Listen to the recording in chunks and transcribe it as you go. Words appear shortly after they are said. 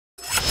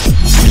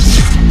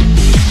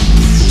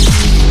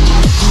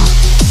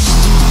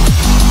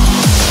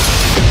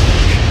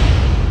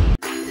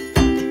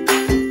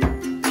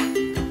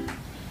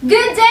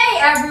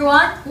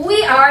everyone,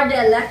 we are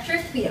the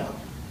electric field.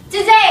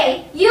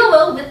 Today, you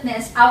will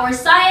witness our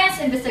science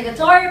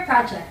investigatory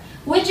project,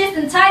 which is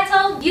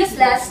entitled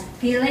Useless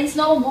Feelings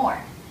No More.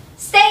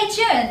 Stay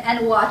tuned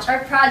and watch our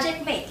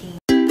project making.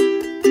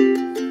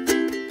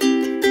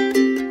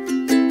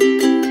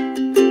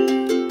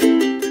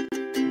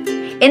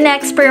 In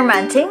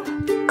experimenting,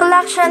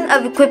 collection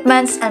of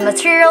equipments and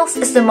materials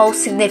is the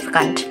most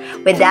significant.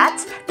 With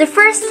that, the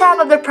first step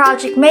of the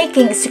project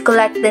making is to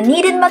collect the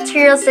needed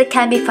materials that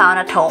can be found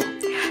at home.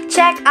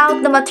 Check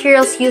out the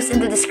materials used in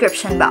the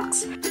description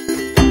box.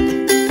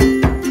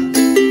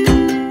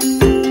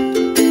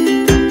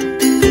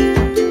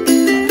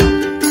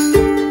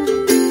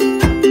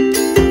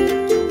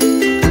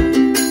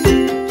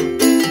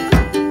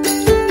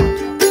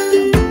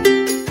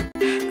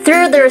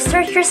 Through the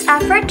researchers'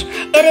 effort,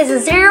 it is a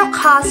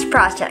zero-cost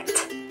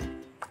project.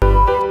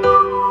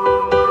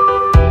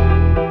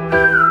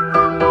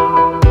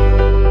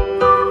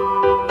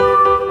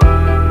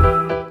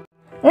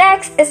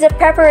 Next is the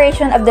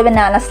preparation of the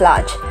banana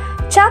sludge.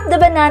 Chop the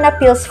banana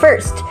peels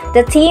first.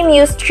 The team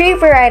used 3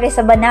 varieties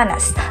of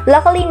bananas,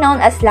 locally known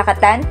as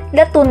lakatan,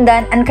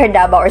 latundan, and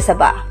cardaba or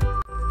saba.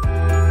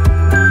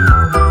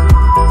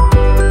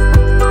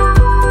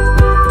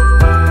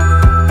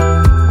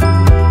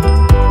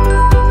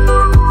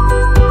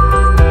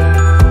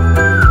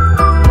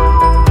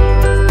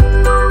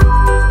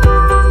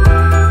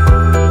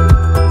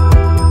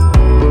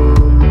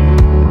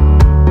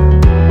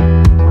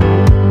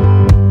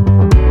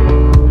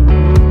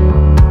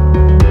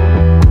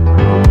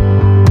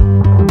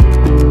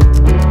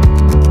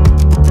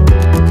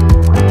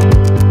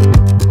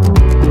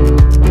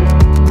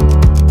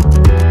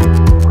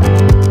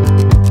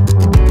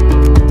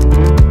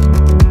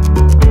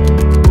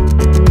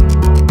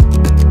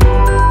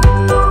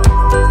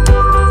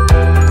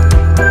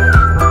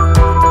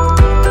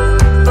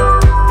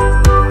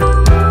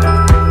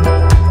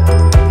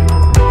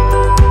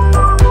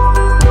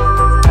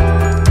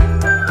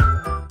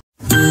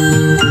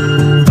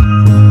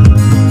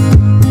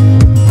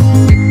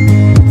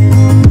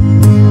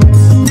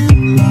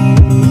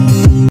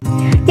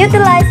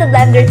 Utilize a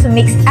blender to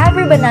mix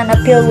every banana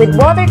peel with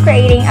water,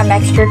 creating a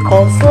mixture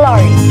called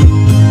slurry.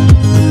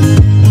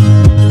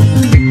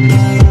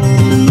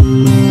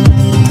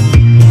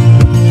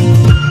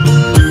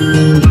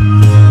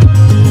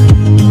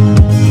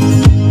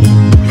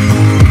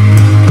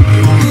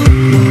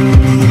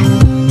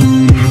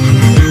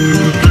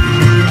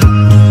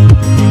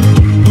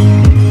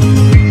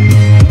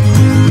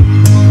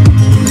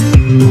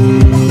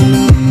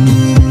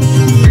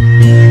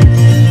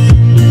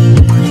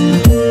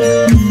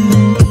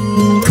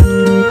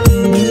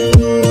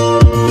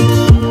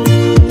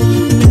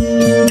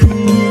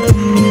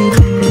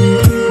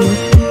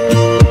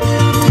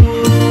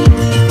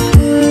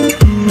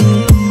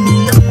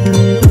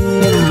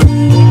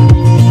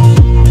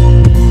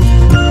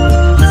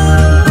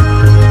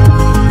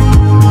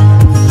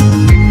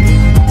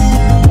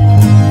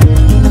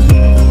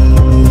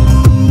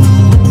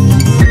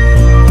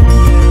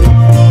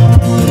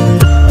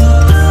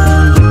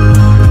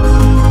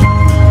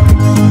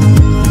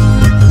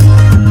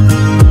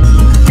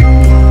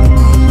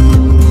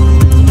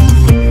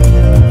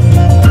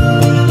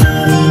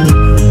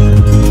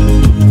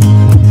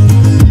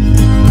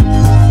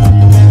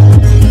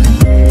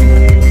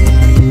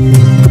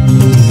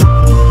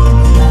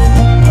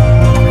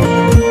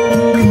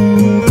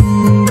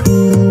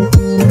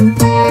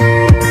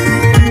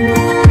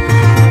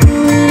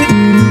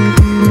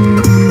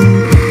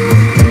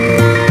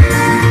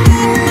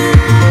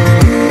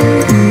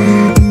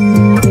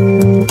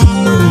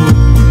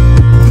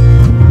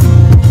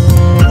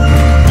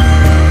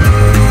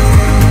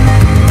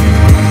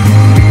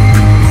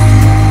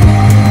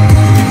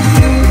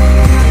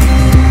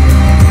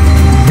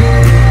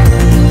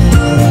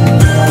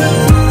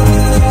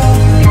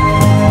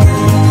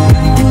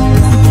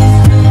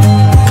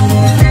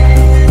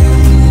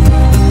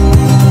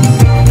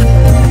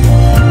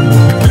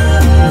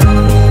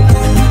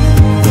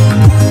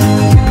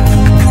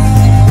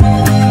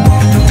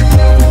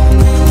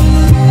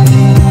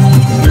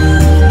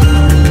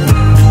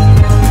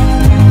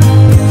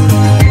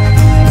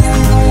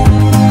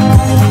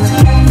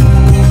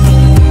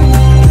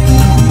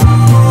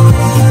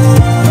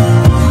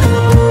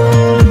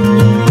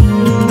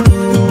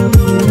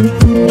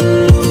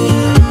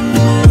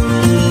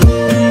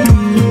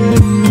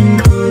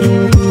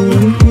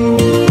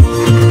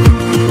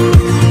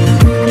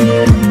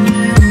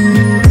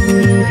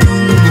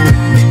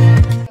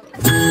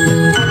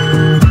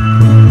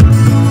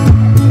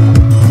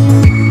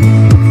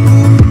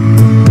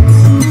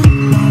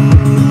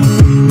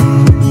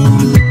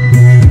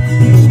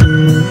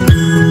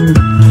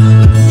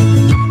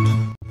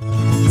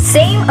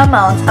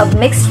 Amounts of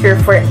mixture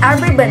for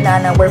every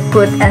banana were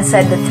put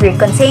inside the 3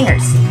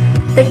 containers.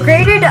 The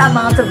greater the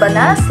amount of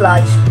banana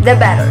sludge, the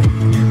better.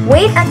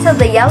 Wait until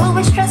the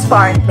yellowish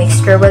transparent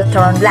mixture will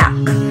turn black.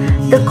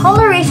 The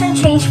coloration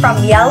changed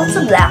from yellow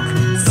to black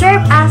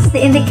serve as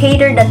the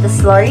indicator that the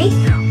slurry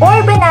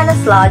or banana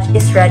sludge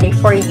is ready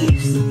for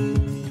use.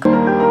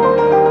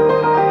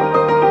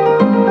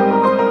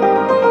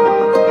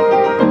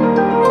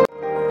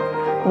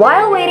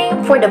 While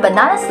waiting for the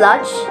banana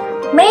sludge,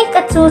 make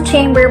a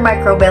 2-chamber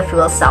microbial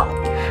fuel cell.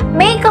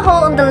 Make a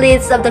hole on the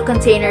lids of the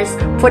containers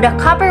for the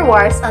copper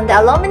wires on the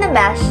aluminum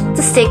mesh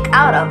to stick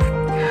out of.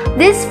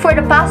 This for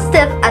the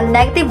positive and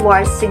negative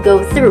wires to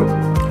go through.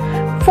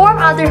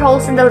 Form other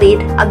holes in the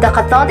lid of the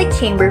cathodic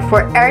chamber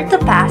for air to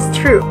pass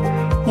through.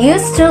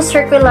 Use 2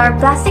 circular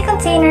plastic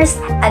containers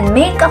and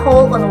make a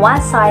hole on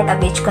one side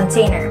of each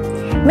container.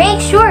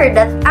 Make sure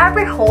that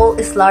every hole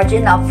is large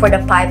enough for the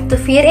pipe to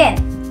fit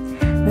in.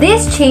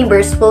 These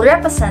chambers will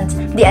represent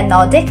the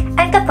anodic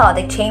and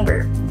cathodic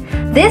chamber.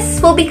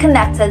 This will be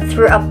connected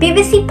through a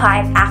PVC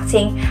pipe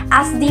acting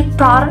as the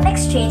proton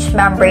exchange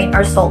membrane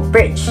or salt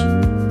bridge.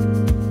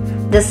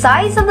 The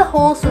size of the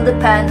holes will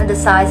depend on the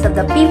size of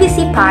the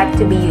PVC pipe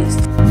to be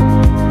used.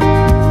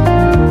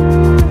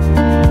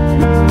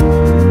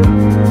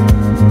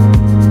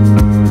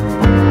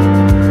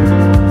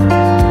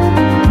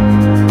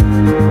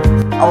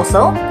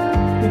 Also,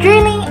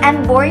 drilling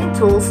and boring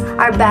tools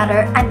are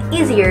better and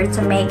easier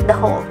to make the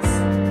holes.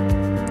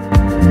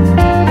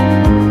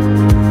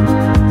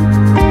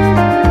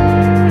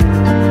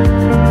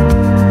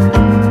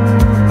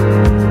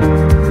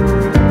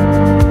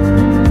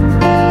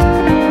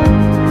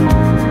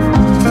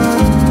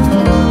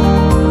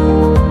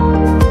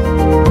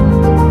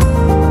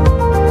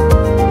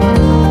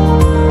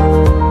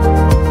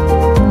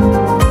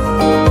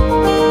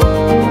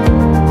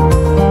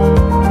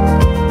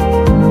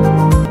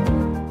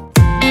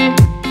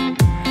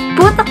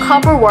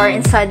 Copper wire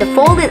inside the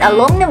folded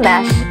aluminum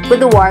mesh with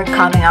the wire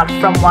coming out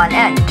from one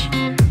end.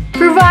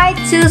 Provide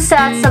 2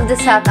 sets of the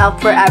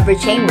setup for every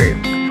chamber.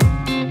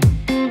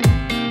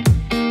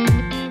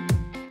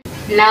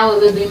 Now we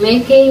will be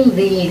making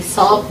the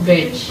salt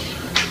bridge.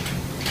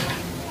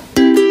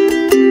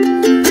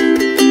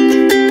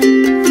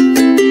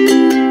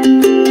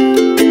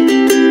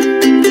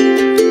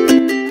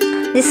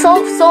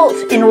 Dissolve salt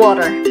in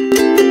water.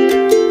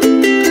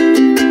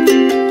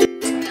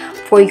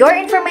 For your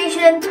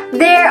information,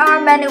 there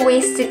are many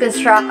ways to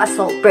construct a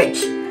salt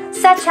bridge,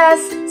 such as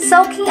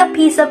soaking a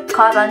piece of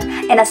cotton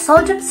in a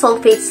sodium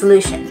sulfate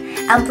solution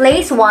and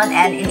place one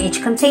end in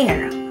each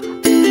container.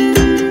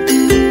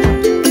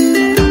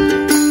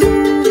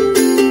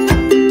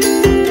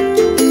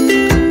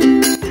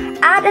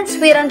 Add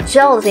unsweetened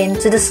gelatin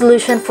to the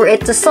solution for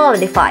it to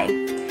solidify.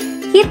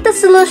 Heat the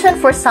solution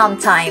for some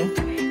time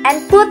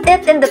and put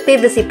it in the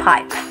PVC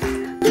pipe.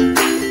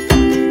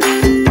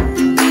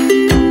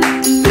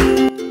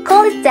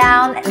 Cool it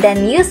down,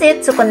 then use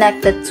it to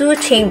connect the 2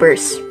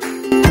 chambers.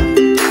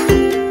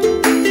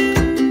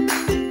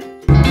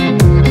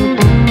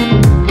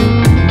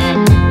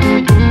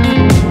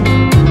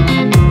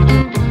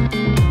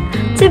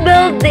 To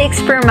build the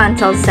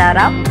experimental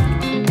setup,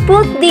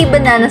 put the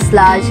banana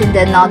sludge in the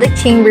anodic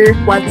chamber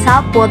while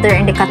tap water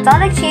in the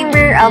cathodic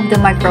chamber of the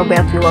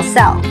microbial fuel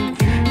cell.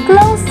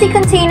 Close the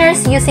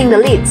containers using the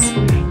lids.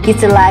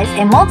 Utilize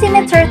a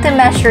multimeter to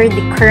measure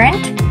the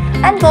current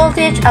and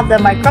voltage of the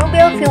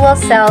microbial fuel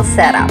cell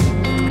setup.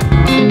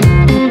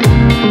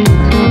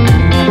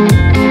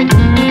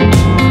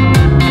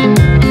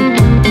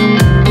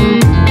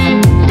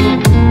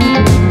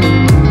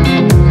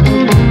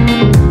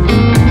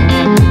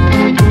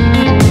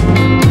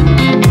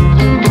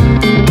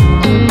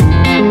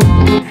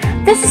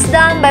 This is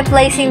done by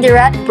placing the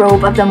red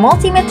probe of the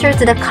multimeter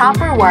to the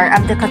copper wire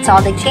of the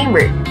cathodic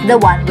chamber, the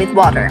one with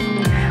water,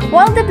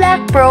 while the black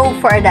probe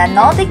for the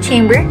anodic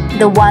chamber,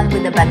 the one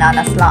with the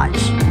banana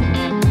sludge.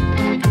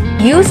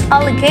 Use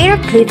alligator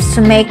clips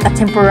to make a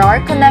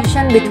temporary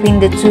connection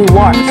between the 2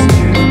 wires.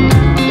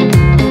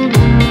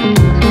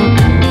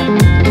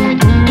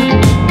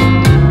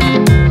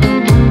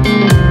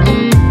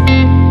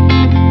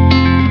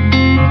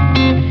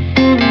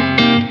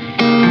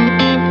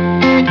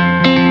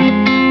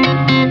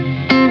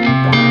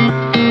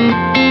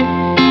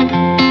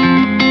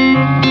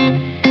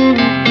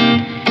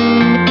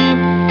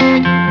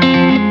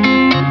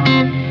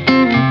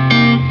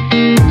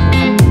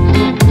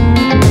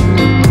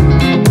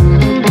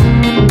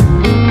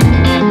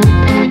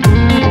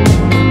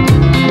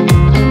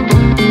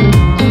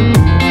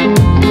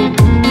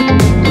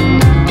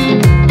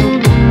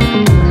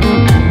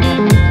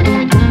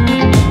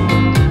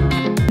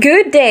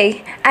 Good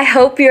day! I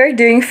hope you are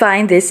doing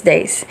fine these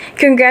days.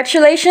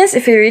 Congratulations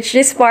if you reached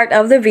this part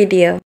of the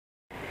video.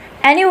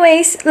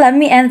 Anyways, let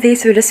me end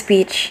this with a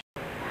speech.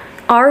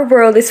 Our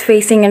world is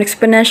facing an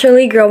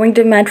exponentially growing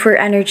demand for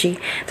energy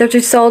that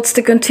results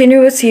to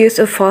continuous use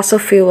of fossil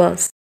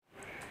fuels.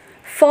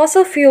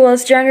 Fossil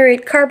fuels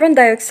generate carbon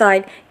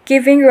dioxide,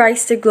 giving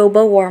rise to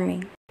global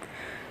warming.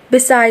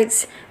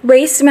 Besides,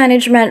 waste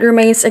management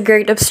remains a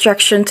great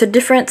obstruction to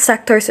different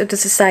sectors of the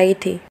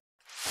society.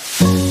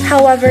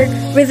 However,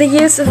 with the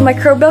use of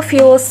microbial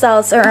fuel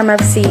cells or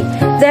MFC,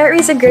 there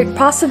is a great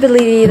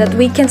possibility that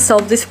we can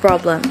solve these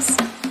problems.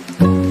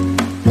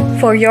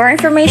 For your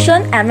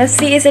information,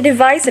 MFC is a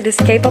device that is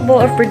capable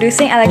of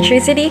producing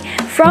electricity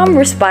from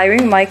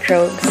respiring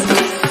microbes.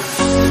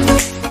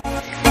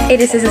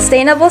 It is a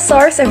sustainable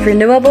source of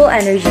renewable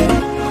energy.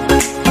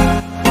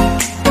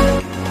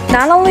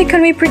 Not only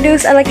can we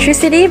produce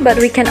electricity, but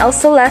we can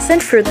also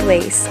lessen food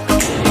waste.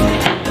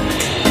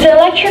 The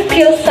Electric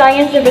Peel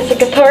Science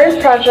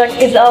Investigatory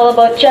Project is all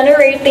about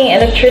generating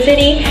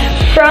electricity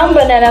from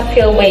banana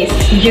peel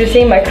waste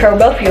using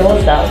microbial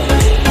fuel cells.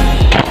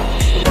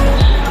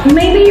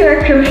 Maybe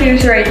you're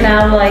confused right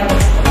now, like,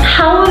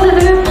 how was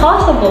it even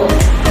possible?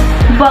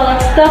 Well,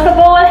 let's talk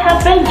about what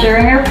happened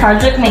during our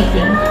project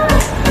making.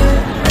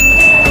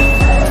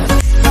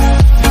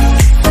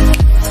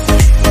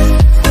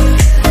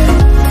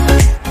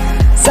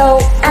 So,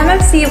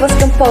 MFC was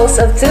composed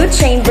of two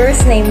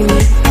chambers, namely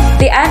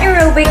the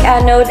anaerobic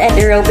anode and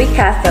aerobic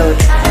cathode.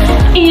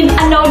 In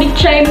anodic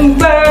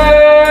chamber,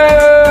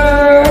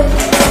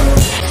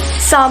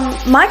 some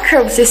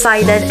microbes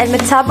decided and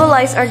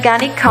metabolized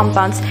organic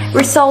compounds,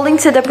 resulting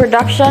to the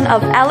production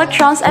of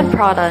electrons and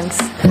protons.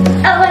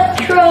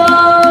 Electrons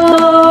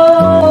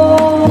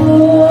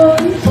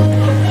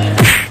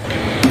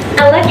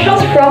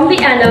from the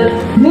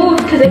anode move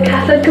to the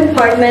cathode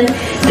compartment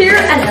through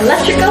an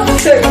electrical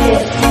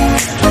circuit.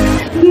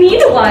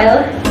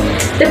 Meanwhile,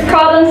 the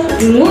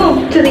protons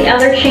move to the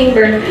other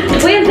chamber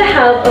with the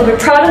help of a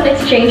proton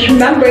exchange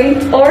membrane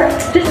or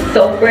the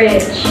soap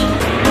bridge.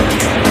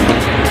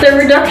 The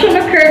reduction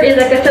occurred in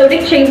the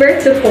cathodic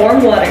chamber to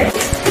form water.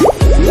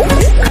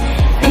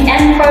 The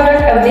end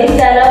product of this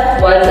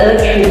setup was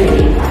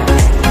electricity.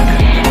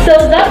 So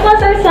that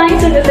was our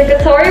science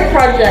investigatory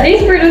project.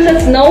 This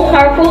produces no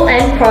harmful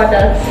end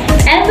products,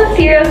 and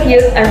materials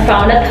used are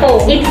found at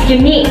home. It's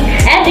unique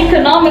and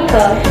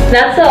economical.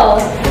 That's all.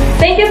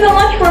 Thank you so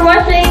much for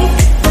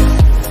watching.